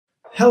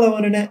Hello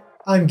Internet,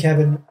 I'm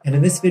Kevin, and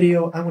in this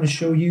video I want to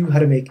show you how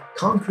to make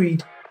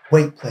concrete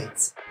weight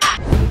plates.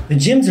 The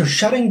gyms are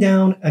shutting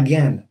down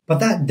again, but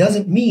that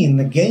doesn't mean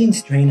the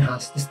gains train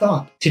has to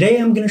stop. Today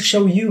I'm going to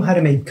show you how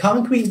to make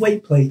concrete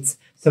weight plates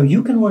so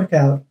you can work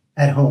out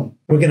at home.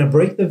 We're going to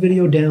break the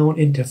video down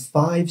into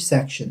 5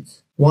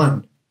 sections.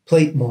 1.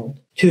 Plate mold.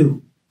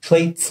 2.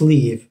 Plate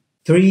sleeve.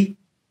 3.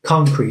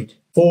 Concrete.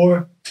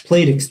 4.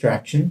 Plate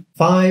extraction.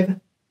 5.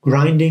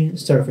 Grinding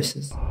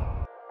surfaces.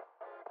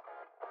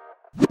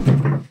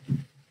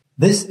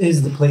 This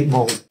is the plate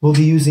mold. We'll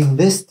be using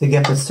this to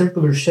get the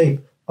circular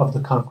shape of the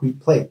concrete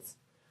plates.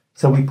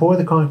 So we pour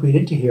the concrete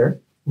into here,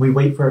 we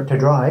wait for it to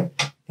dry,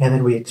 and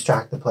then we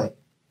extract the plate.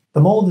 The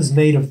mold is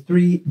made of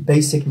 3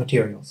 basic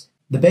materials.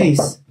 The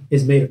base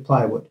is made of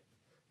plywood.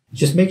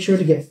 Just make sure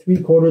to get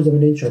 3/4 of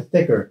an inch or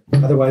thicker,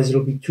 otherwise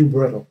it'll be too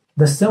brittle.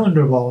 The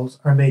cylinder walls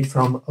are made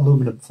from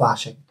aluminum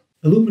flashing.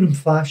 Aluminum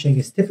flashing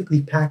is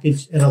typically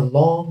packaged in a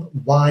long,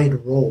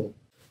 wide roll,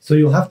 so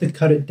you'll have to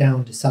cut it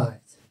down to size.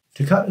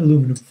 To cut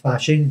aluminum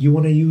flashing, you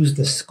want to use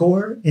the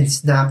score and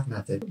snap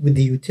method. With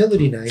the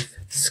utility knife,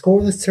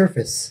 score the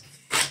surface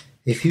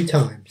a few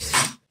times.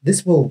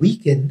 This will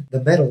weaken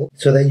the metal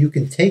so that you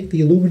can take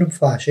the aluminum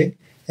flashing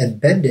and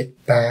bend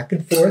it back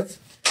and forth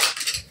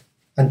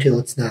until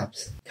it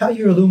snaps. Cut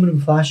your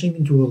aluminum flashing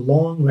into a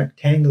long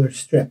rectangular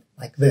strip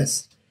like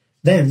this.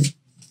 Then,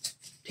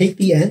 take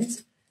the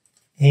ends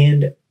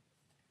and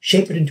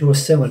shape it into a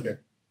cylinder.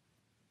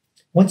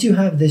 Once you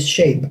have this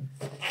shape,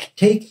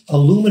 take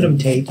aluminum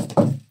tape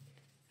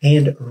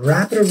and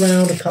wrap it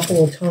around a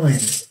couple of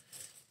times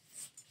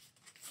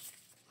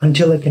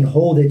until it can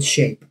hold its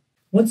shape.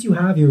 Once you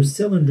have your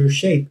cylinder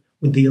shape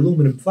with the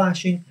aluminum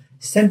flashing,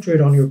 center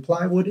it on your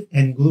plywood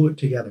and glue it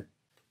together.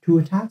 To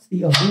attach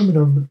the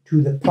aluminum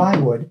to the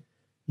plywood,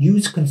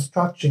 use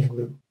construction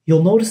glue.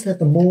 You'll notice that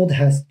the mold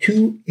has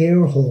 2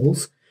 air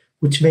holes,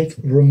 which make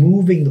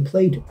removing the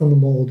plate from the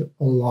mold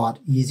a lot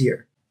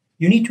easier.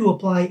 You need to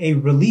apply a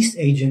release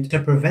agent to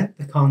prevent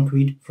the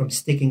concrete from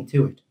sticking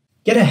to it.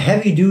 Get a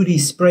heavy-duty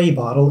spray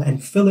bottle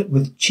and fill it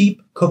with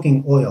cheap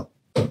cooking oil.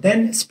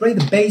 Then spray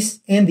the base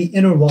and the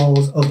inner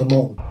walls of the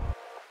mold.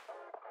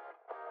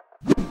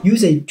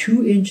 Use a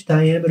 2-inch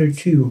diameter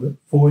tube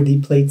for the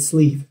plate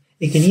sleeve.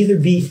 It can either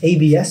be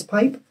ABS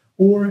pipe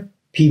or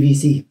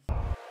PVC.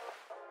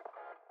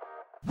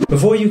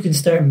 Before you can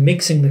start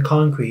mixing the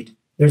concrete,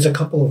 there's a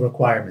couple of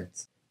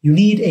requirements. You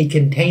need a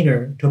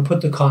container to put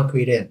the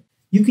concrete in.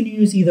 You can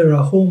use either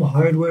a home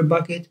hardware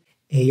bucket,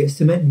 a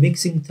cement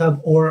mixing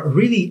tub, or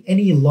really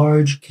any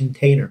large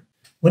container.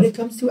 When it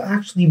comes to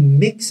actually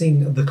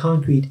mixing the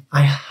concrete,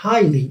 I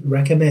highly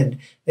recommend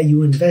that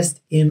you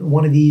invest in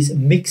one of these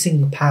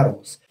mixing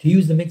paddles. To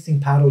use the mixing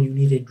paddle, you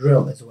need a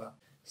drill as well.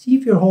 See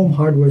if your home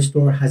hardware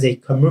store has a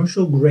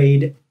commercial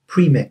grade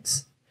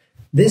premix.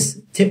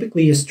 This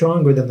typically is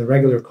stronger than the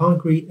regular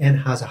concrete and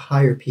has a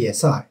higher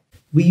PSI.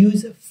 We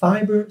use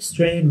fiber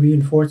strand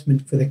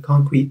reinforcement for the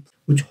concrete,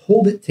 which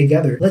hold it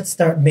together. Let's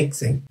start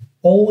mixing.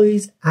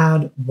 Always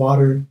add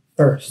water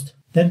first.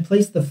 Then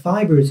place the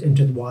fibers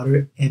into the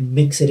water and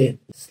mix it in.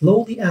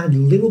 Slowly add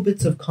little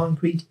bits of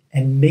concrete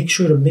and make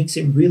sure to mix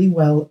it really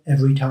well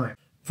every time.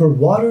 For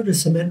water to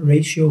cement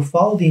ratio,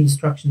 follow the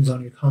instructions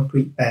on your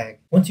concrete bag.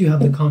 Once you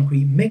have the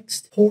concrete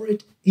mixed, pour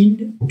it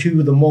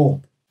into the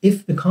mold.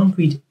 If the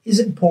concrete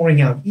isn't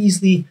pouring out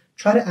easily,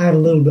 try to add a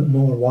little bit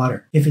more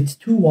water. If it's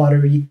too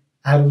watery,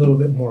 add a little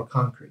bit more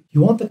concrete.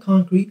 You want the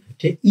concrete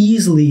to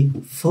easily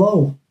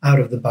flow out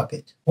of the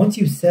bucket. Once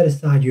you've set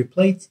aside your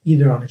plates,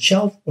 either on a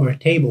shelf or a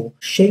table,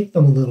 shake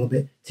them a little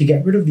bit to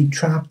get rid of the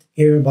trapped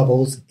air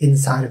bubbles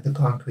inside of the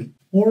concrete.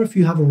 Or if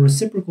you have a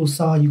reciprocal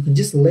saw, you can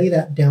just lay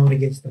that down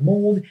against the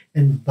mold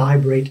and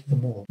vibrate the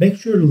mold. Make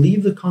sure to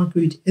leave the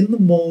concrete in the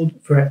mold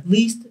for at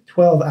least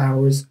 12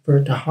 hours for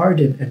it to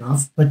harden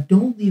enough, but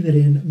don't leave it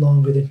in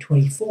longer than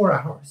 24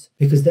 hours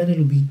because then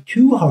it'll be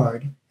too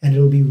hard and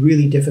it'll be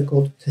really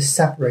difficult to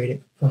separate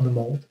it from the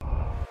mold.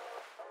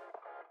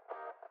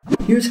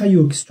 Here's how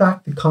you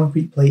extract the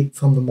concrete plate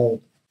from the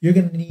mold. You're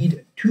going to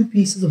need 2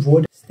 pieces of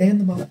wood, stand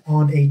them up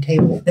on a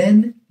table,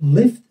 then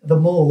lift the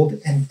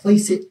mold and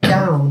place it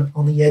down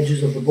on the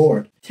edges of the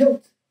board.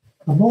 Tilt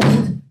the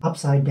mold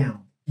upside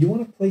down. You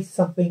want to place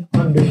something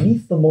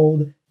underneath the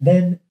mold,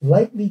 then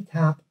lightly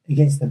tap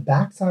against the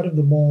backside of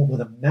the mold with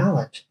a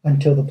mallet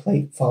until the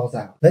plate falls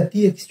out. Let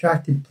the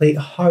extracted plate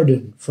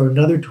harden for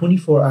another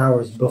 24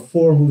 hours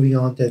before moving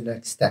on to the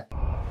next step.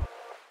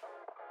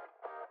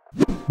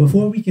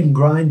 Before we can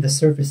grind the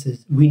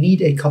surfaces, we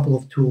need a couple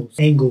of tools.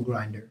 Angle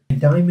grinder, a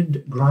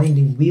diamond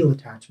grinding wheel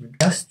attachment,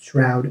 dust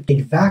shroud,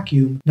 a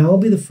vacuum. Now I'll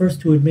be the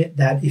first to admit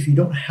that if you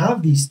don't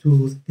have these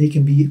tools, they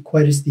can be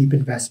quite a steep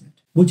investment.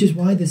 Which is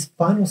why this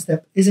final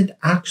step isn't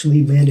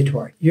actually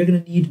mandatory. You're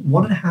going to need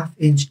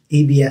 1.5-inch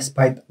ABS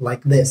pipe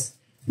like this.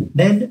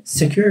 Then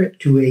secure it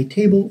to a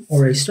table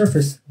or a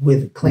surface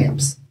with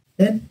clamps.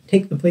 Then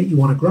take the plate you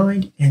want to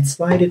grind and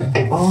slide it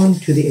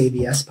onto the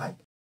ABS pipe.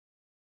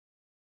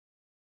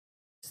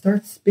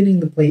 Start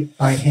spinning the plate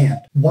by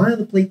hand. While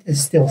the plate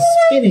is still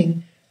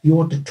spinning, you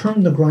want to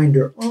turn the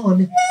grinder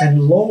on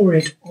and lower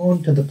it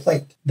onto the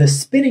plate. The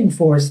spinning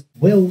force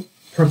will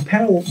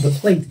propel the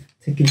plate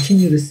to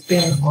continue to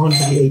spin onto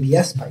the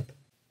ABS pipe.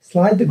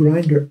 Slide the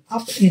grinder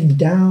up and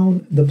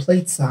down the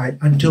plate side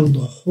until the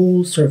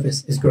whole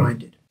surface is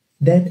grinded.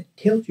 Then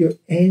tilt your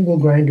angle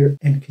grinder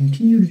and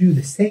continue to do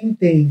the same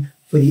thing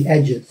for the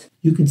edges.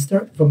 You can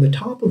start from the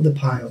top of the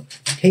pile,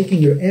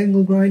 taking your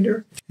angle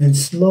grinder and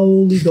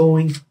slowly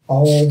going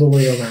all the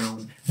way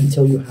around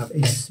until you have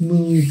a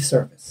smooth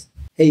surface.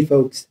 Hey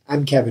folks,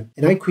 I'm Kevin,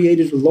 and I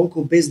created a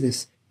local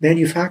business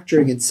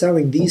manufacturing and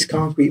selling these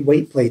concrete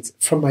weight plates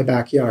from my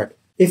backyard.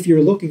 If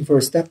you're looking for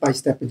a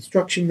step-by-step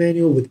instruction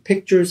manual with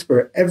pictures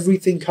for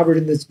everything covered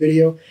in this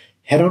video,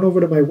 head on over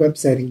to my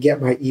website and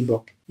get my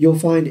ebook. You'll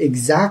find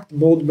exact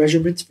mold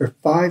measurements for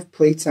 5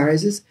 plate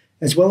sizes,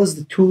 as well as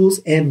the tools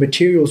and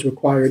materials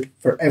required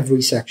for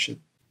every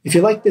section. If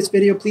you like this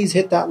video, please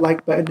hit that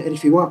like button, and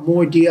if you want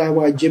more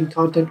DIY gym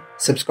content,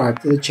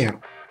 subscribe to the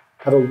channel.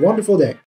 Have a wonderful day.